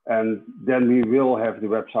 and then we will have the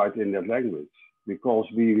website in that language, because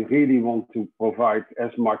we really want to provide as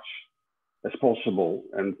much as possible.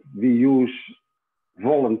 And we use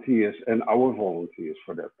volunteers and our volunteers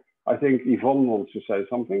for that. I think Yvonne wants to say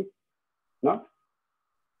something. No?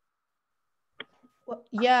 Well,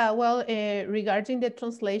 yeah, well, regarding the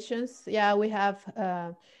translations, yeah, we have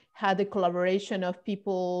had the collaboration of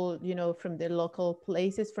people, you know, from the local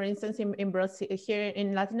places. For instance, in Brazil, here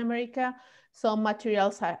in Latin America, some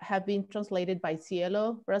materials have been translated by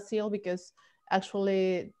Cielo Brazil, because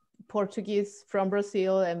actually Portuguese from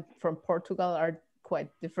Brazil and from Portugal are quite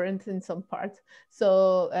different in some parts.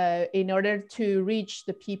 So in order to reach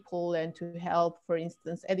the people and to help, for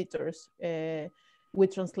instance, editors, we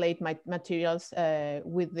translate materials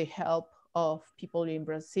with the help of people in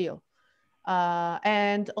Brazil.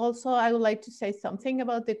 And also I would like to say something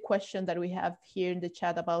about the question that we have here in the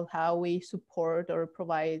chat about how we support or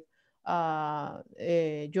provide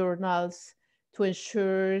journals to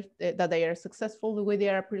ensure that they are successful with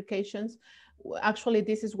their applications. Actually,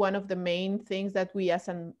 this is one of the main things that we as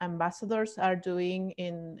ambassadors are doing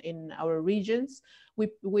in our regions.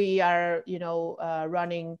 We are, you know,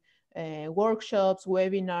 running workshops,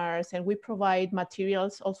 webinars, and we provide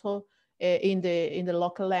materials also in the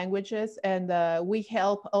local languages. And we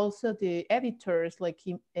help also the editors, like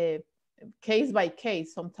case by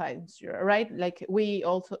case sometimes, right? Like we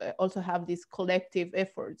also have these collective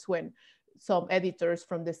efforts when some editors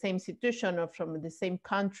from the same institution or from the same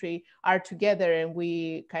country are together, and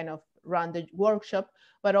we kind of run the workshop.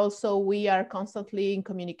 But also we are constantly in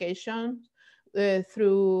communication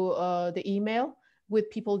through the email with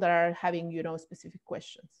people that are having, specific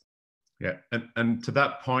questions. Yeah, and to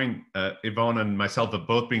that point, Yvonne and myself have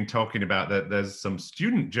both been talking about that there's some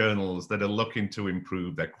student journals that are looking to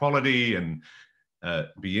improve their quality and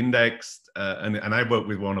be indexed. And I work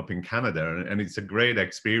with one up in Canada, and it's a great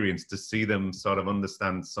experience to see them sort of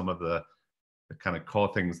understand some of the kind of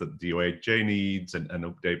core things that DOAJ needs and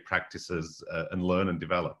update practices and learn and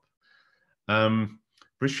develop.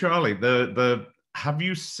 Bhrishali, have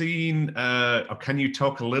you seen, or can you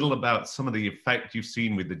talk a little about some of the effect you've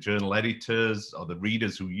seen with the journal editors or the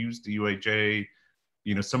readers who use DOAJ?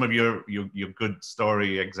 Some of your good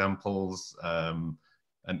story examples,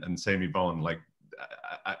 and same Yvonne, like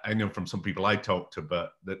I know from some people I talk to,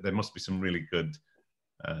 but there must be some really good.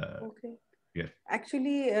 Okay. Yeah.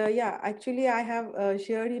 Actually, I have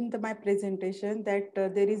shared in my presentation that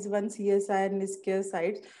there is one CSI and NISCARE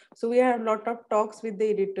sites. So we have a lot of talks with the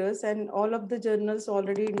editors, and all of the journals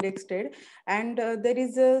already indexed. And there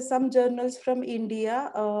is some journals from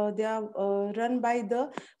India. They are run by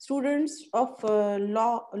the students of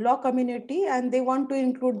law community, and they want to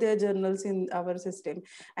include their journals in our system.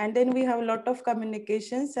 And then we have a lot of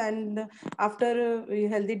communications, and after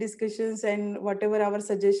healthy discussions and whatever our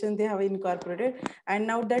suggestions, they have incorporated. And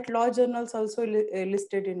now that law journals also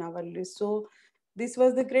listed in our list. So this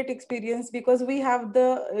was the great experience, because we have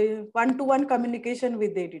the one-to-one communication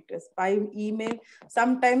with the editors by email.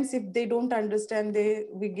 Sometimes if they don't understand,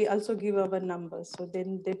 we also give our numbers. So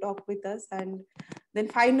then they talk with us, and then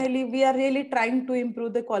finally we are really trying to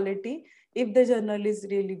improve the quality if the journal is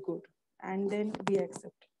really good, and then we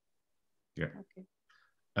accept. Yeah. Okay.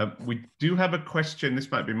 We do have a question, this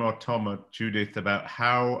might be more Tom or Judith, about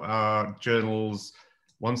how are journals,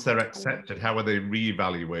 once they're accepted, how are they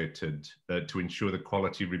reevaluated to ensure the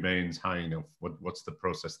quality remains high enough? What's the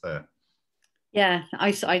process there? Yeah,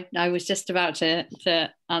 I was just about to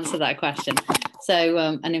answer that question. So,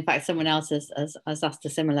 and in fact, someone else has asked a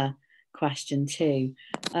similar question too.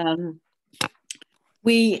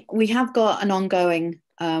 We have got an ongoing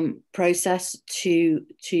process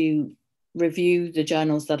to review the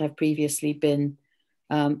journals that have previously been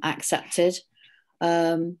accepted.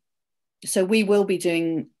 So we will be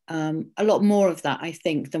doing a lot more of that, I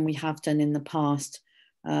think, than we have done in the past,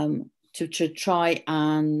 to try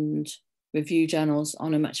and review journals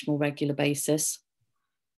on a much more regular basis.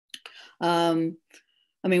 I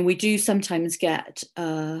mean, we do sometimes get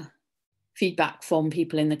feedback from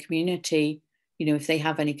people in the community, if they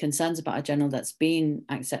have any concerns about a journal that's been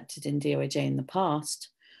accepted in DOAJ in the past.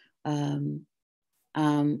 And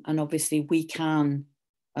obviously we can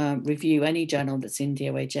review any journal that's in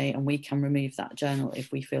DOAJ, and we can remove that journal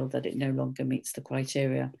if we feel that it no longer meets the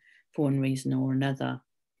criteria for one reason or another.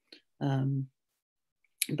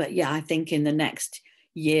 But yeah, I think in the next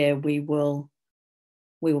year we will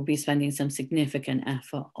be spending some significant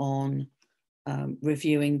effort on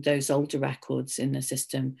reviewing those older records in the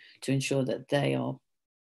system to ensure that they are,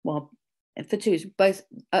 well, both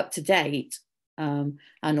up to date and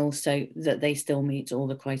also that they still meet all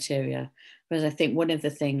the criteria. But I think one of the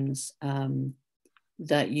things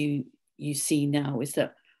that you see now is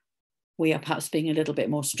that we are perhaps being a little bit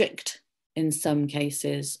more strict in some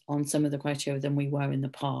cases on some of the criteria than we were in the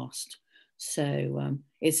past. So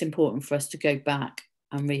it's important for us to go back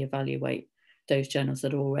and reevaluate those journals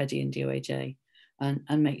that are already in DOAJ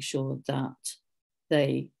and make sure that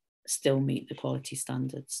they still meet the quality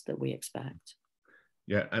standards that we expect.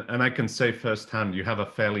 Yeah, and I can say firsthand, you have a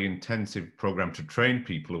fairly intensive program to train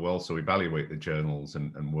people who also evaluate the journals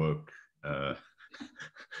and work.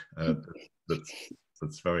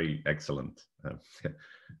 That's very excellent.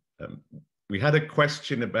 We had a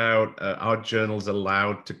question about are journals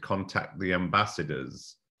allowed to contact the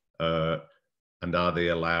ambassadors, and are they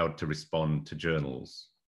allowed to respond to journals?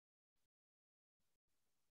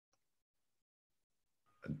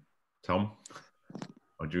 Tom?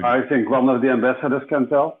 Or Judy? I think one of the ambassadors can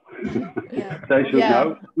tell. Yeah. They should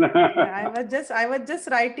know. I was just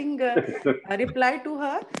writing a reply to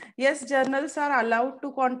her. Yes, journals are allowed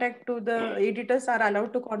to contact to the editors are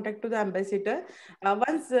allowed to contact to the ambassador.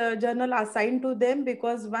 Once journal assigned to them,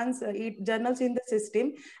 because once journals in the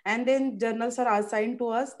system and then journals are assigned to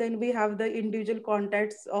us, then we have the individual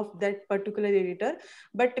contacts of that particular editor.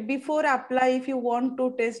 But before apply, if you want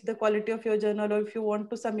to test the quality of your journal or if you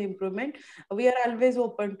want to some improvement, we are always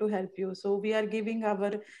open to help you. So we are giving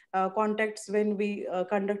our contacts when we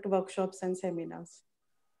conduct workshops and seminars.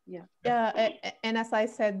 Yeah, and as I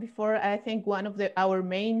said before, I think one of our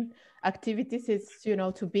main activities is,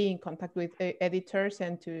 to be in contact with editors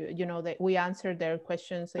and to, that we answer their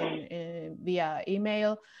questions via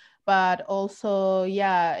email, but also,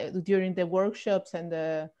 yeah, during the workshops and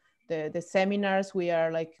the the seminars, we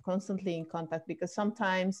are like constantly in contact, because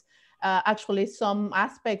sometimes actually some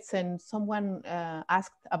aspects, and someone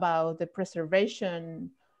asked about the preservation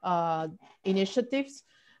initiatives.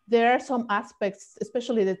 There are some aspects,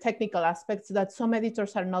 especially the technical aspects, that some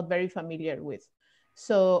editors are not very familiar with.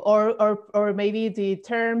 So, or maybe the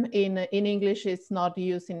term in English is not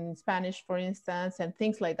used in Spanish, for instance, and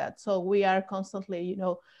things like that. So we are constantly, you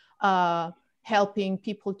know, helping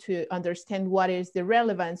people to understand what is the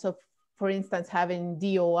relevance of, for instance, having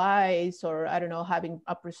DOIs, or I don't know, having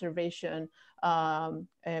a preservation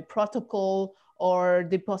protocol or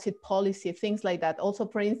deposit policy, things like that. Also,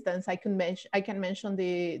 for instance, I can mention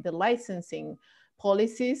the licensing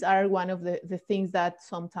policies are one of the things that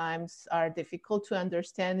sometimes are difficult to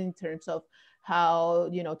understand in terms of how,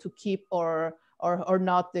 you know, to keep or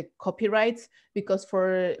not the copyrights, because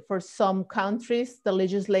for some countries the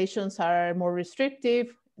legislations are more restrictive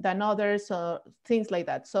than others, things like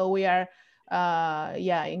that. So we are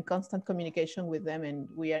yeah, in constant communication with them, and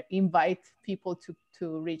we invite people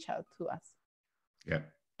to reach out to us. Yeah.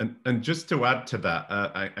 And just to add to that,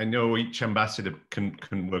 I know each ambassador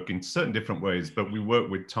can work in certain different ways, but we work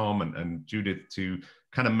with Tom and Judith to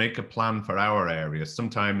kind of make a plan for our area.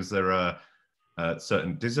 Sometimes there are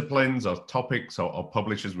certain disciplines or topics or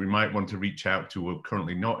publishers we might want to reach out to who are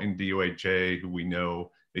currently not in DOAJ, who we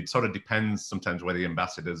know. It sort of depends sometimes where the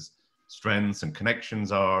ambassador's strengths and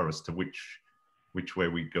connections are as to which way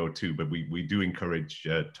we go to, but we do encourage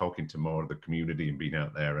talking to more of the community and being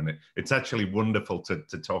out there. And it's actually wonderful to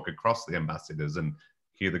talk across the ambassadors and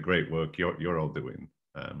hear the great work you're all doing.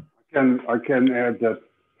 I can add that,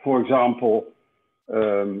 for example,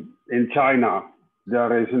 in China,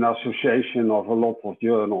 there is an association of a lot of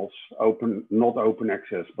journals, not open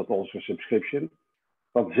access, but also subscription.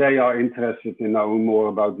 But they are interested in knowing more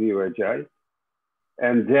about DOAJ.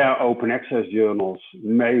 And their open access journals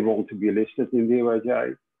may want to be listed in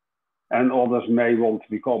DOAJ, and others may want to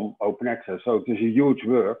become open access. So it is a huge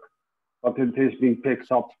work, but it is being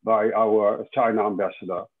picked up by our China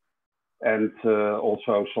ambassador and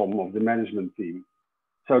also some of the management team.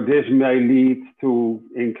 So this may lead to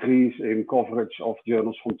increase in coverage of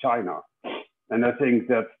journals from China. And I think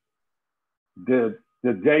that the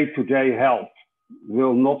day-to-day help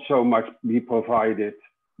will not so much be provided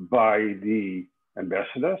by the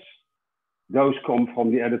ambassadors. Those come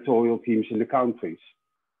from the editorial teams in the countries.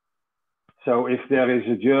 So if there is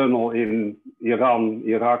a journal in Iran,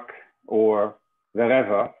 Iraq, or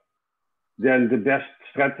wherever, then the best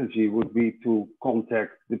strategy would be to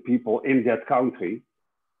contact the people in that country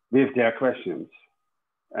with their questions.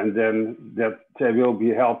 And then that they will be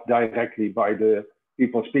helped directly by the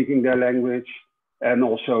people speaking their language, and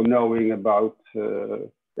also knowing about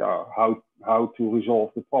how to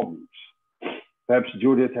resolve the problems. Perhaps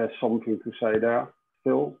Judith has something to say there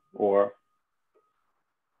still, or?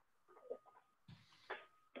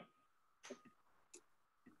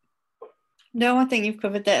 No, I think you've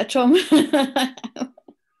covered that, Tom.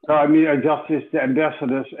 So, I mean, justice, the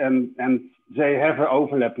ambassadors, and they have an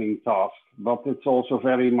overlapping task, but it's also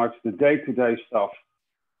very much the day-to-day stuff.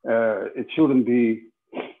 It shouldn't be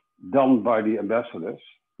done by the ambassadors.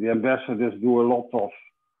 The ambassadors do a lot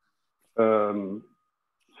of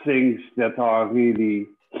things that are really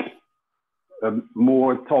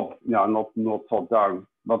more top, not top down,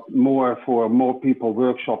 but more for more people,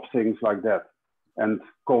 workshops, things like that, and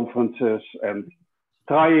conferences, and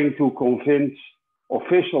trying to convince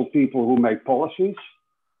official people who make policies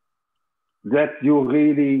that you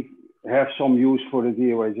really have some use for the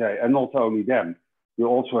DOAJ, and not only them. You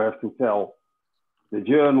also have to tell the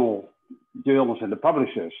journals and the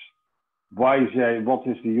publishers what is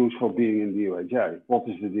the use for being in DOAJ? What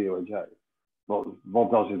is the DOAJ?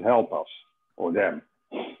 What does it help us or them?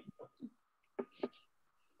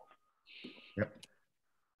 Yep.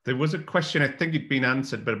 There was a question, I think it'd been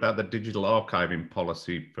answered, but about the digital archiving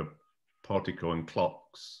policy for Portico and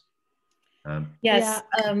Clocks. Yes.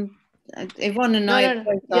 Yeah. Yvonne and I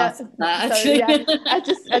both asked that. Sorry, yeah.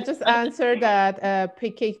 I just answered that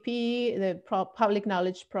PKP, the Public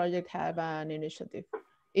Knowledge Project, have an initiative.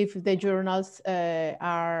 If the journals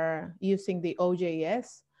are using the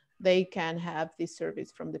OJS, they can have this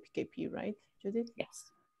service from the PKP, right, Judith?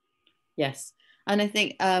 Yes. Yes. And I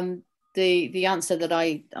think the answer that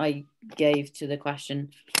I gave to the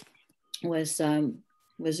question was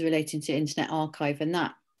relating to Internet Archive, and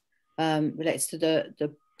that relates to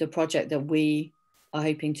the project that we are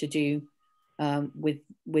hoping to do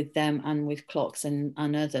with them and with Clocks and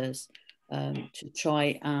others to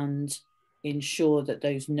try and ensure that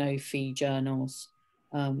those no-fee journals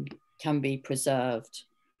can be preserved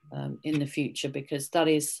in the future, because that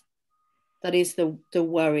is that is the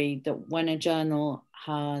worry, that when a journal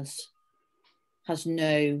has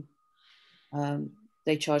no,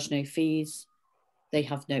 they charge no fees, they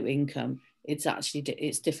have no income.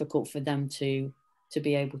 It's difficult for them to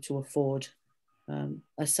be able to afford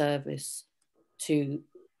a service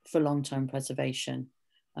for long-term preservation.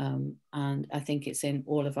 And I think it's in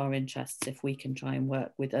all of our interests if we can try and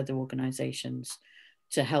work with other organisations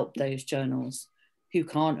to help those journals who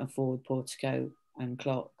can't afford Portico and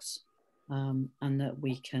clocks, and that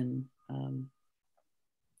we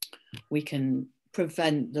can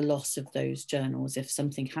prevent the loss of those journals if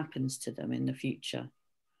something happens to them in the future,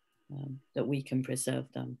 that we can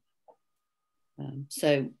preserve them.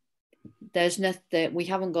 So there's nothing, we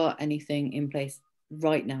haven't got anything in place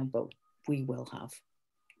right now, but we will have.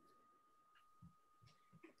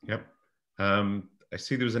 Yep. I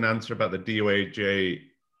see there was an answer about the DOAJ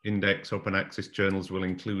index open access journals will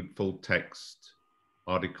include full text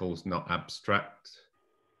articles, not abstract.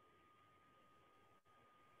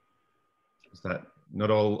 Is that not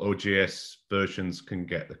all OJS versions can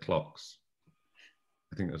get the clocks?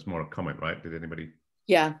 I think that's more a comment, right? Did anybody?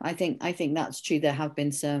 Yeah, I think that's true. There have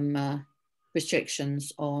been some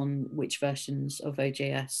restrictions on which versions of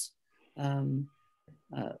OJS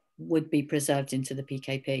would be preserved into the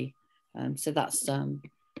PKP. So that's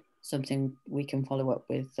something we can follow up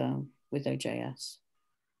with OJS.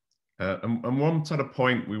 And one sort of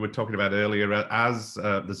point we were talking about earlier, as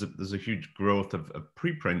there's a huge growth of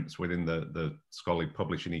preprints within the scholarly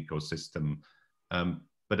publishing ecosystem,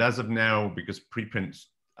 but as of now, because preprints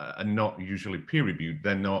are not usually peer-reviewed,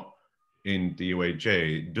 they're not in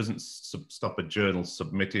DOAJ, it doesn't stop a journal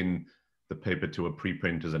submitting the paper to a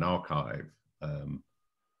preprint as an archive.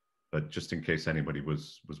 But just in case anybody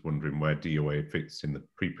was wondering where DOA fits in the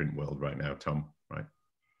preprint world right now, Tom, right?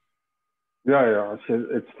 Yeah,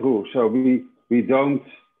 it's true. So we don't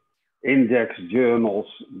index journals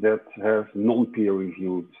that have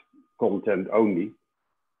non-peer-reviewed content only,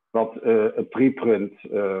 but a preprint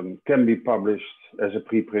can be published as a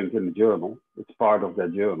preprint in the journal. It's part of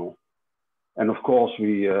that journal. And of course,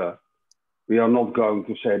 we are not going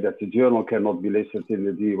to say that the journal cannot be listed in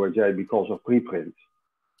the DOAJ because of preprint,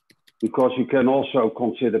 because you can also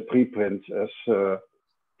consider preprint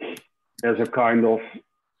as a kind of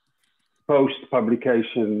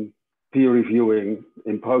post-publication peer reviewing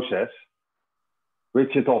in process,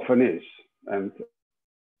 which it often is. And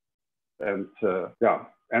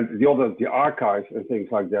the archive and things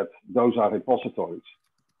like that, those are repositories.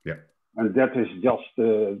 Yeah. And that is just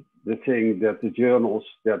the thing that the journals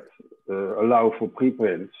that allow for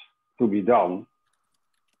preprints to be done,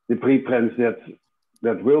 the preprints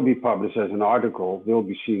that will be published as an article will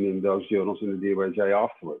be seen in those journals in the DOAJ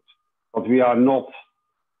afterwards. But we are not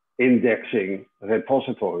indexing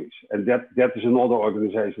repositories, and that is another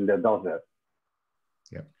organization that does that.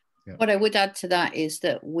 Yeah. Yeah. What I would add to that is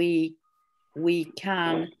that we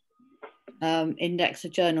can index a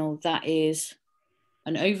journal that is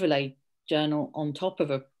an overlay journal on top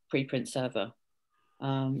of a preprint server.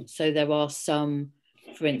 So there are some,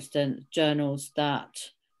 for instance, journals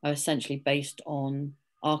that are essentially based on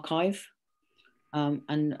archive,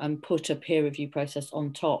 and put a peer review process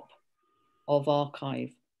on top of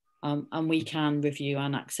archive. And we can review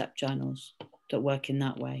and accept journals that work in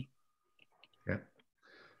that way. Yeah.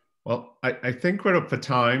 Well, I think we're up for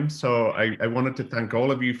time. So I wanted to thank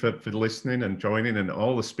all of you for listening and joining, and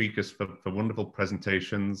all the speakers for wonderful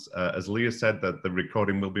presentations. As Leah said, that the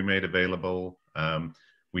recording will be made available.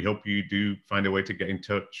 We hope you do find a way to get in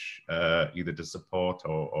touch, either to support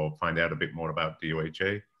or find out a bit more about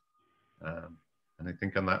DOAJ. And I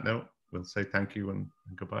think on that note, we'll say thank you and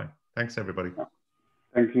goodbye. Thanks, everybody.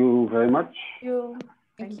 Thank you very much. Thank you.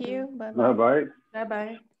 Thank you. Bye-bye. Bye-bye.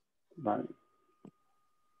 Bye-bye. Bye.